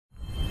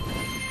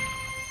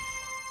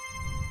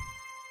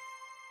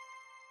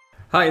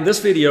Hi, in this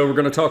video we're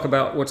going to talk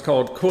about what's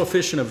called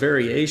coefficient of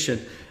variation.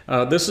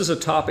 This is a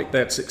topic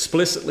that's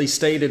explicitly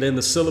stated in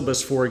the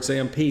syllabus for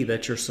Exam P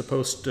that you're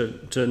supposed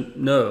to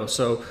know.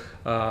 So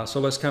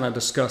let's kind of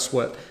discuss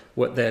what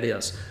that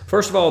is.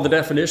 First of all, the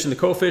definition: the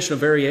coefficient of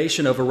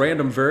variation of a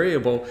random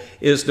variable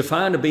is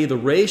defined to be the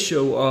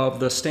ratio of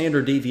the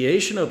standard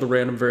deviation of the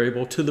random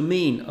variable to the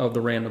mean of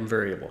the random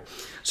variable.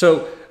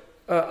 So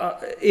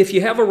if you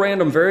have a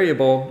random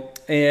variable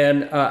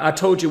and I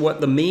told you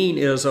what the mean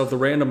is of the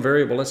random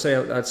variable, let's say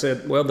I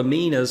said, well, the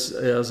mean is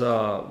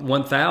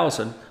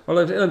 1,000, or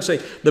let me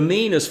say the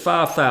mean is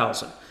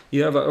 5,000.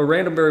 You have a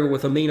random variable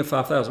with a mean of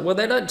 5,000. Well,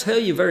 that doesn't tell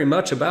you very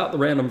much about the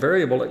random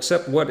variable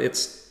except what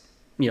its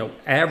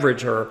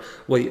average, or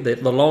the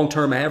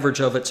long-term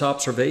average of its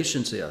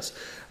observations is.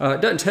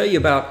 It doesn't tell you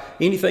about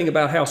anything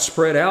about how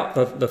spread out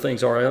the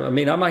things are. I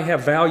mean, I might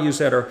have values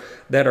that are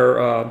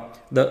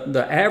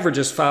the average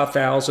is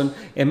 5,000,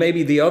 and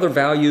maybe the other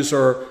values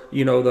are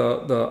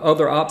the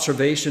other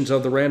observations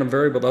of the random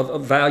variable, the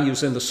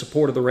values in the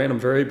support of the random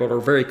variable are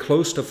very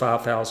close to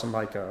 5,000,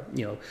 like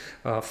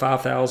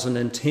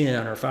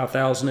 5,010 or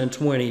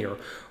 5,020 or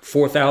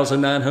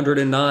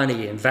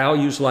 4,990 and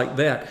values like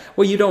that.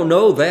 Well, you don't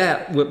know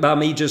that by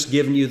me just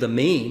giving you the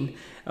mean.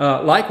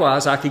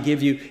 Likewise, I could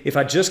give you, if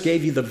I just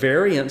gave you the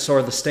variance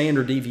or the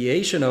standard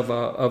deviation of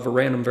a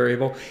random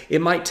variable,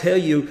 it might tell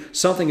you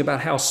something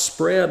about how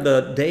spread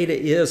the data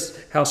is,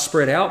 how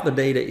spread out the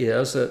data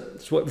is.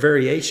 That's what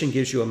variation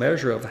gives you a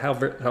measure of,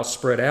 how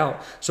spread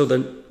out. So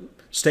the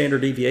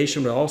standard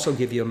deviation will also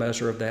give you a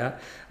measure of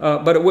that.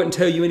 But it wouldn't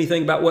tell you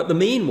anything about what the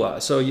mean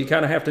was. So you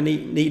kind of have to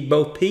need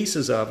both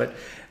pieces of it.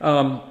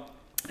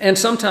 And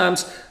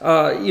sometimes,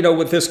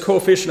 with this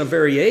coefficient of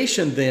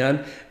variation,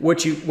 then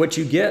what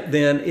you get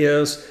then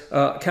is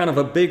kind of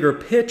a bigger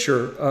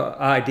picture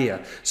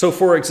idea. So,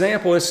 for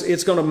example,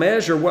 it's going to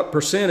measure what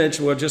percentage.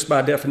 Well, just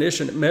by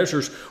definition, it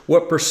measures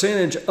what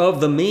percentage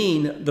of the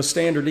mean the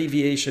standard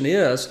deviation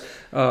is.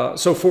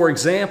 So, for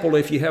example,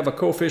 if you have a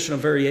coefficient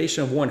of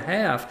variation of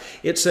 1/2,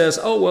 it says,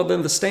 oh, well,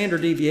 then the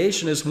standard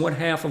deviation is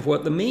 1/2 of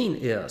what the mean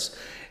is.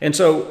 And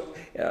so,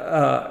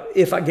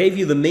 if I gave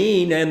you the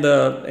mean and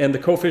the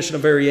coefficient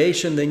of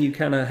variation, then you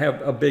kind of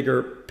have a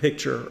bigger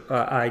picture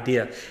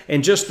idea.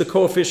 And just the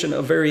coefficient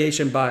of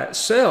variation by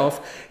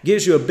itself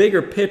gives you a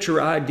bigger picture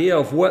idea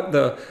of what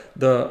the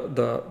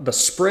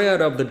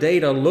spread of the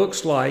data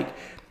looks like.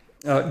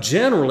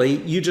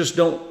 Generally,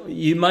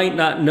 you might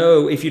not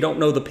know, if you don't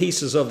know the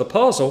pieces of the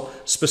puzzle,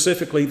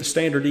 specifically the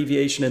standard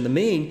deviation and the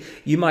mean,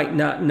 you might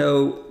not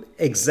know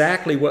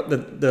exactly what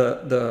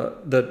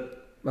the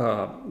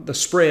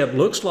spread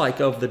looks like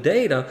of the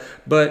data,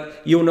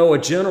 but you'll know a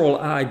general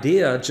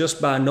idea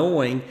just by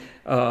knowing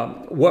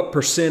what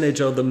percentage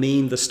of the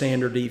mean the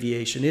standard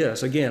deviation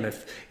is. Again,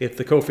 if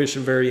the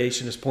coefficient of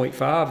variation is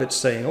 0.5, it's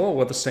saying, oh,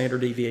 well, the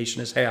standard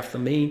deviation is half the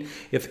mean.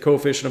 If the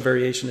coefficient of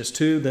variation is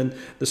 2, then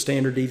the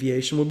standard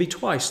deviation will be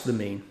twice the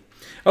mean.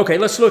 Okay,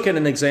 let's look at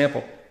an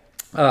example.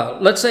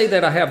 Let's say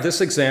that I have this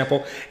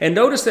example, and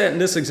notice that in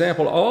this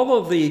example, all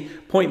of the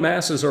point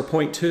masses are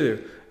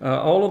 0.2.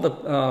 All of the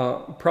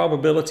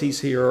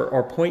probabilities here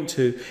are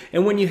 0.2.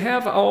 And when you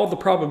have all the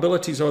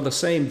probabilities are the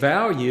same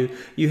value,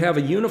 you have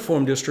a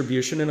uniform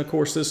distribution. And of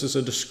course, this is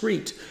a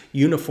discrete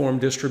uniform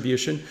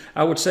distribution.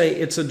 I would say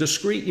it's a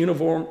discrete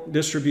uniform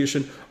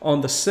distribution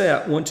on the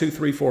set 1, 2,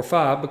 3, 4,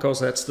 5,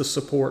 because that's the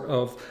support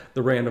of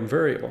the random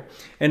variable.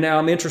 And now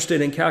I'm interested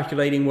in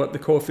calculating what the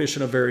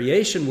coefficient of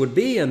variation would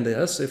be in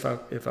this. If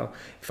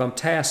I'm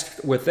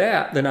tasked with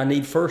that, then I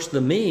need first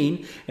the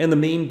mean, and the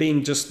mean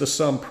being just the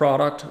sum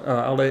product.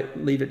 I'll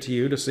leave it to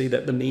you to see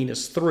that the mean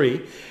is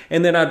 3.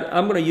 And then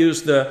I'm going to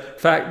use the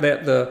fact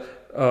that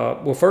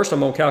well, first I'm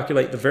going to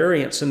calculate the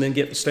variance and then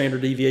get the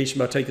standard deviation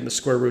by taking the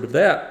square root of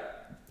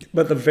that.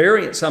 But the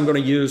variance I'm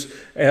going to use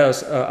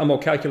as, I'm going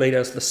to calculate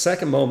as the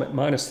second moment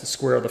minus the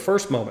square of the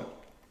first moment.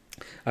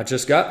 I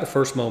just got the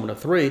first moment of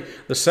 3.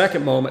 The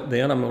second moment,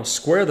 then, I'm going to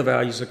square the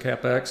values of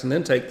cap x and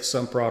then take the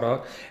sum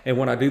product. And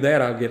when I do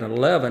that, I'll get an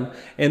 11.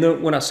 And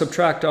then when I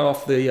subtract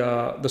off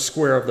the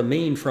square of the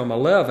mean from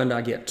 11,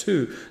 I get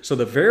 2. So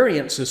the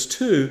variance is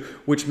 2,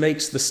 which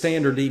makes the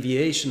standard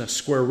deviation a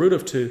square root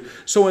of 2.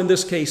 So in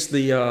this case,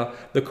 the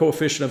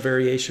coefficient of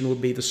variation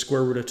would be the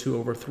square root of 2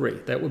 over 3.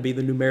 That would be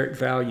the numeric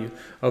value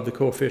of the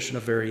coefficient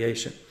of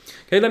variation.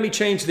 Okay, let me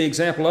change the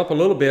example up a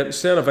little bit.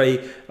 Instead of a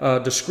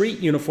discrete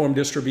uniform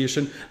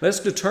distribution, let's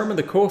determine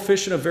the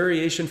coefficient of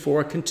variation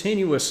for a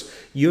continuous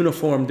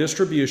uniform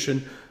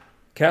distribution,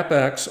 cap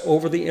x,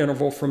 over the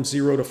interval from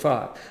 0 to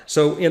 5.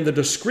 So in the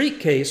discrete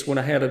case, when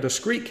I had a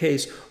discrete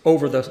case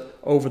over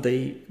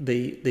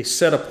the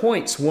set of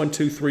points 1,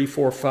 2, 3,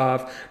 4,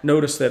 5,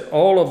 notice that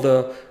all of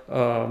the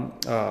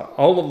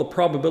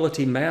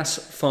probability mass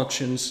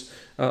functions,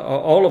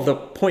 all of the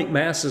point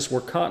masses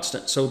were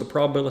constant, so the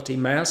probability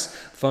mass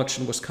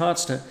function was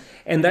constant.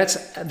 And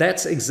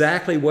that's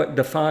exactly what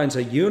defines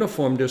a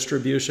uniform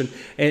distribution.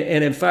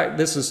 And in fact,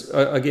 this is,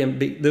 again,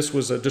 this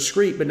was a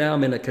discrete, but now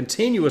I'm in a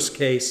continuous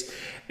case.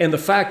 And the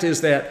fact is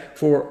that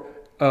for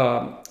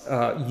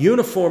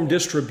uniform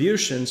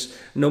distributions,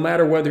 no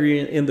matter whether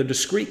you're in the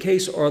discrete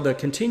case or the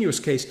continuous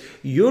case,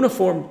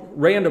 uniform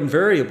random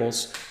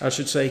variables, I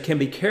should say, can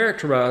be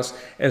characterized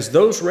as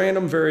those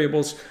random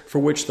variables for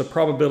which the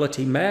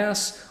probability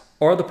mass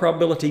or the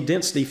probability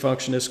density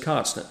function is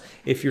constant.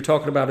 If you're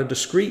talking about a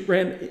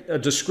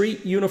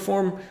discrete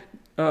uniform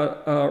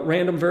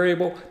random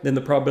variable, then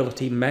the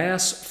probability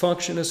mass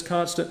function is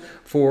constant.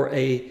 For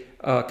a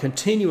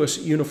continuous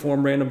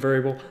uniform random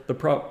variable, the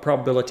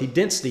probability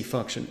density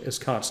function is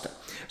constant.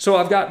 So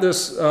I've got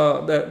this,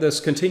 this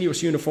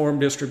continuous uniform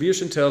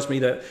distribution tells me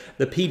that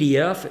the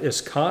PDF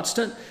is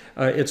constant.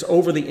 It's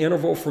over the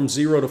interval from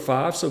 0 to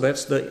 5, so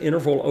that's the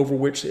interval over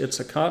which it's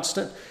a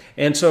constant.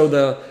 And so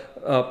the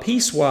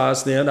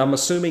piecewise then, I'm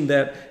assuming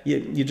that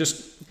you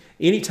just,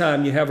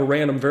 anytime you have a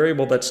random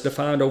variable that's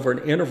defined over an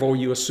interval,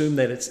 you assume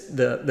that it's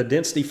the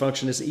density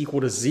function is equal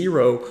to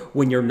 0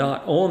 when you're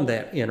not on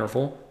that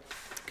interval.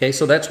 Okay,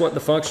 so that's what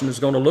the function is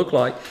going to look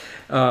like,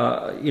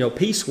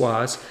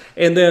 piecewise.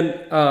 And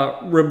then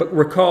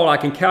recall I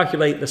can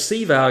calculate the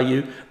C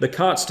value, the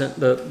constant,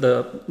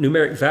 the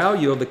numeric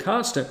value of the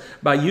constant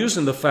by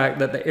using the fact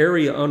that the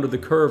area under the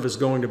curve is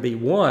going to be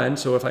 1.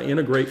 So if I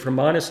integrate from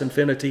minus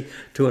infinity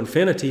to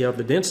infinity of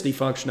the density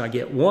function, I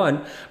get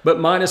 1. But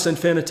minus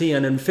infinity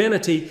and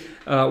infinity,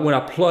 when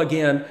I plug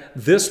in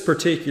this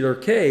particular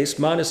case,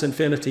 minus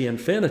infinity,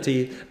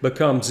 infinity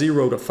becomes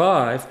 0 to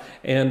 5,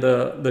 and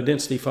the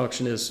density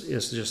function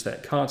is just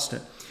that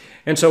constant.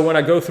 And so when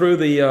I go through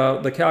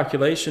the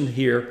calculation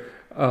here,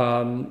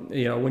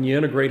 when you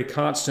integrate a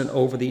constant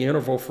over the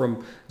interval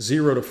from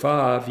 0 to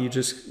 5,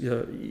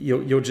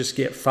 you'll just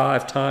get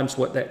 5 times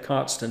what that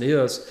constant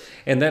is,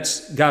 and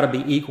that's got to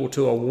be equal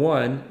to a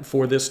 1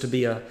 for this to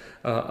be a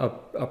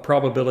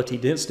probability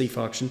density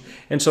function.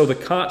 And so the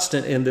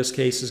constant in this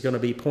case is going to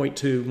be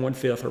 0.2,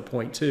 1/5, or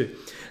 0.2.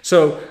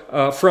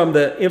 So from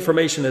the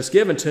information that's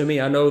given to me,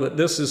 I know that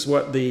this is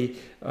what the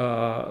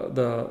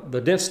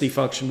density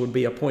function would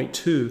be, a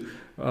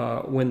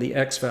 0.2 when the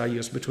x value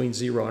is between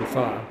 0 and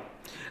 5.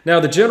 Now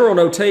the general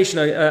notation,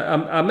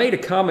 I made a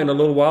comment a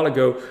little while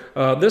ago.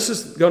 This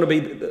is going to be,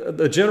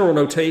 the general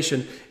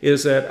notation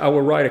is that I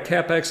will write a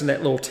cap x and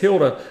that little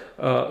tilde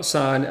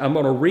sign. I'm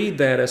going to read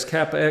that as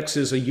cap x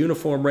is a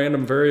uniform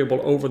random variable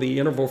over the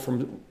interval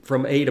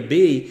from A to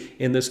B.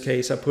 In this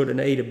case, I put an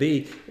A to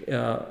B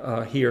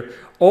here.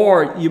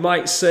 Or you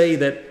might say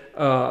that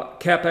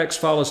cap x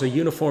follows a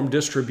uniform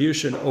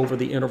distribution over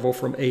the interval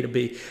from A to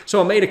B.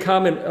 So I made a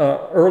comment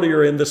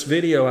earlier in this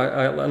video.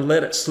 I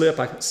let it slip.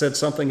 I said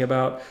something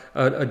about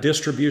a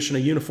distribution, a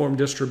uniform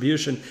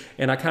distribution,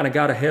 and I kind of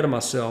got ahead of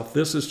myself.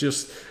 This is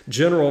just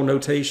general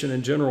notation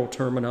and general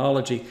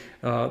terminology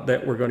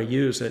that we're going to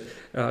use.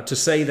 To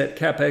say that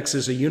cap x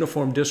is a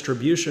uniform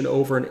distribution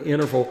over an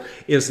interval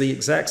is the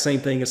exact same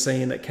thing as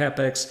saying that cap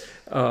x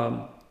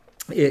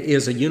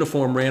is a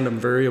uniform random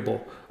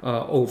variable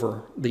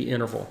over the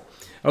interval.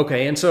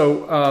 Okay, and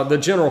so the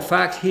general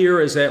fact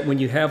here is that when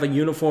you have a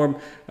uniform,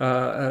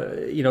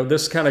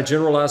 this kind of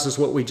generalizes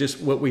what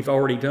we've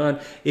already done.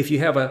 If you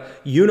have a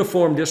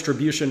uniform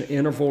distribution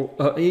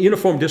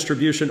uniform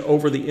distribution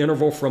over the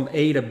interval from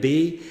A to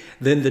B,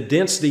 then the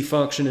density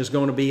function is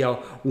going to be a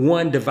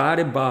 1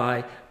 divided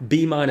by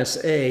B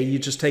minus A. You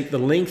just take the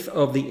length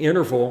of the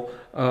interval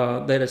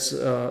that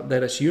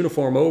it's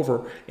uniform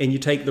over, and you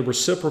take the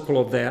reciprocal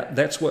of that.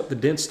 That's what the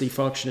density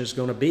function is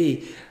going to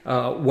be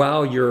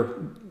while you're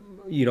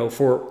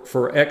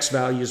for x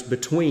values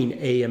between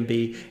A and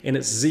B, and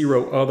it's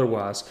 0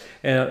 otherwise.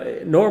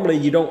 Normally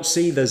you don't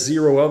see the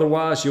 0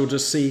 otherwise. You'll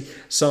just see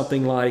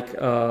something like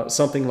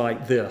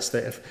this.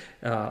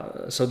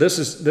 So this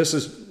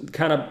is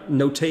kind of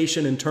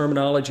notation and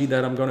terminology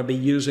that I'm going to be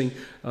using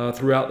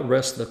throughout the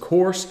rest of the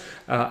course.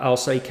 I'll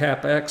say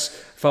cap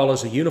x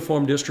follows a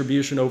uniform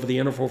distribution over the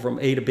interval from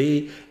A to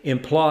B,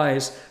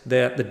 implies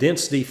that the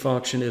density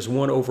function is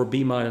 1 over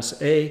B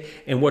minus A,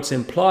 and what's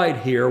implied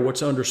here,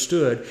 what's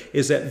understood,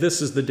 is that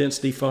this is the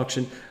density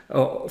function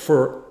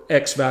for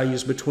x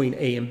values between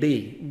A and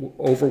B,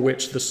 over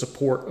which the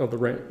support of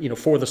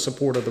for the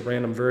support of the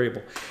random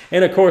variable.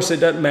 And of course, it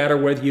doesn't matter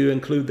whether you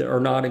include or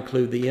not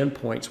include the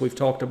endpoints. We've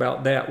talked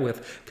about that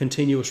with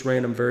continuous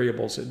random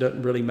variables. It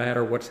doesn't really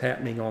matter what's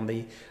happening on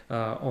the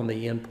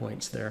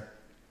endpoints there.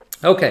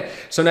 Okay,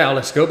 so now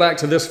let's go back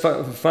to this.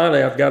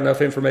 Finally, I've got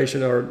enough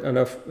information or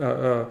enough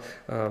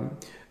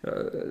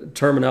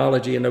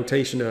terminology and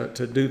notation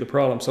to do the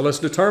problem. So let's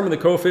determine the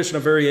coefficient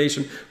of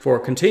variation for a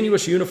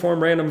continuous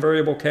uniform random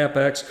variable cap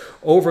x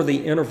over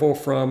the interval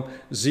from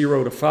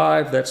 0 to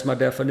 5. That's my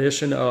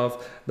definition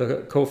of the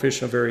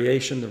coefficient of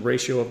variation, the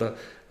ratio of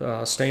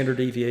the standard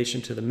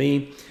deviation to the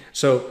mean.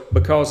 So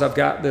because I've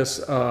got this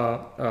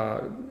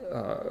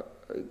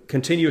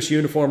continuous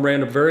uniform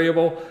random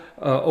variable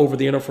over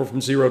the interval from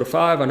 0 to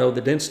 5. I know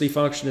the density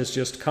function is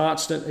just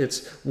constant.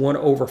 It's 1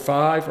 over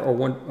 5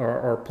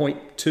 or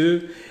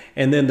 0.2.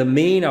 And then the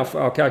mean,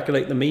 I'll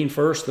calculate the mean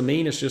first. The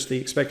mean is just the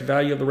expected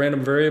value of the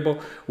random variable,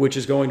 which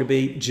is going to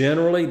be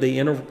generally the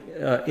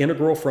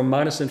integral from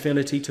minus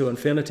infinity to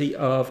infinity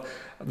of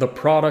the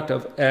product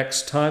of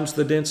x times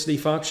the density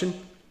function.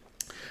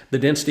 The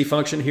density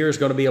function here is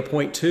going to be a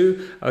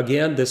 0.2.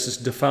 Again, this is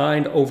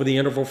defined over the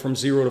interval from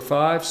 0 to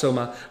 5, so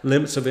my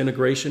limits of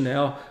integration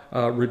now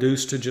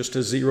reduced to just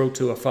a 0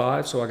 to a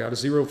 5. So I got a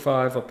 0,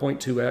 5, a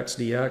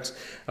 0.2x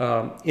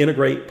dx.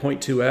 Integrate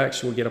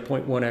 0.2x, you'll get a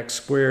 0.1x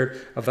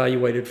squared,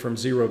 evaluated from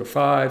 0 to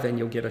 5, and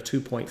you'll get a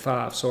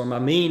 2.5. So my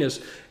mean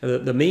is,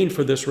 the mean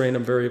for this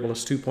random variable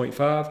is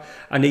 2.5.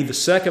 I need the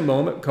second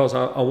moment because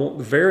I want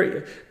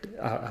the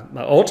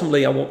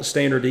ultimately I want the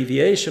standard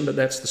deviation, but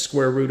that's the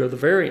square root of the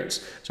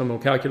variance. So I'm going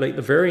to calculate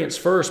the variance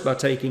first by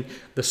taking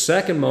the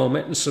second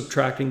moment and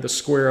subtracting the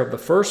square of the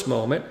first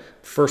moment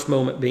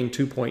being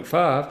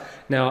 2.5.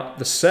 Now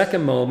the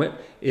second moment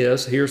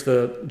is, here's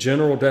the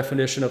general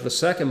definition of the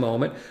second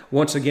moment.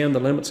 Once again, the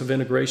limits of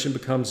integration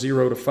become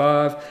 0 to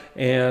 5,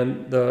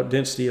 and the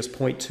density is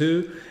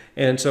 0.2.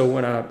 And so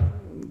when I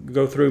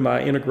go through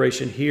my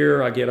integration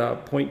here, I get a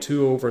 0.2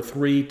 over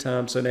 3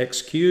 times an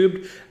x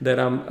cubed that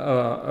I'm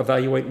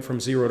evaluating from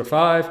 0 to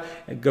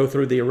 5, and go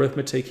through the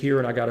arithmetic here,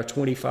 and I got a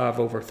 25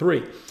 over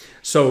 3.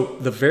 So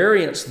the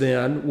variance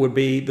then would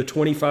be the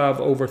 25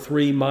 over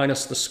 3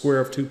 minus the square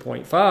of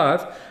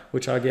 2.5,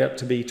 which I get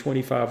to be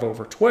 25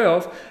 over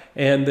 12.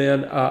 And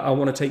then I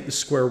want to take the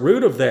square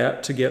root of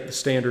that to get the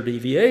standard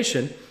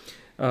deviation.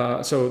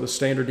 So the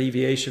standard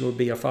deviation would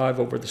be a 5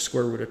 over the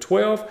square root of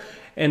 12.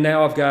 And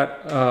now I've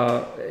got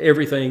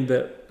everything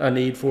that I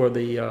need for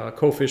the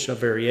coefficient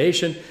of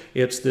variation.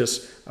 It's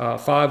this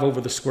 5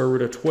 over the square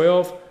root of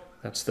 12.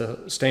 That's the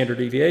standard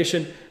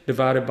deviation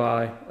divided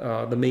by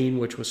the mean,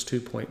 which was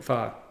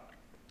 2.5.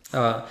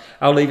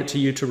 I'll leave it to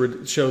you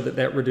to show that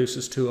that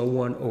reduces to a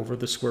 1 over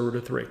the square root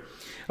of 3.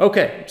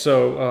 Okay,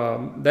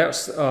 so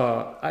that's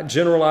a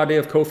general idea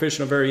of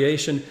coefficient of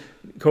variation,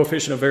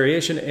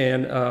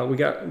 and we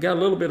got a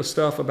little bit of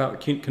stuff about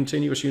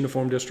continuous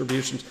uniform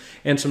distributions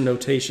and some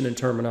notation and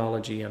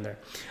terminology in there.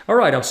 All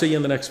right, I'll see you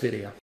in the next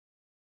video.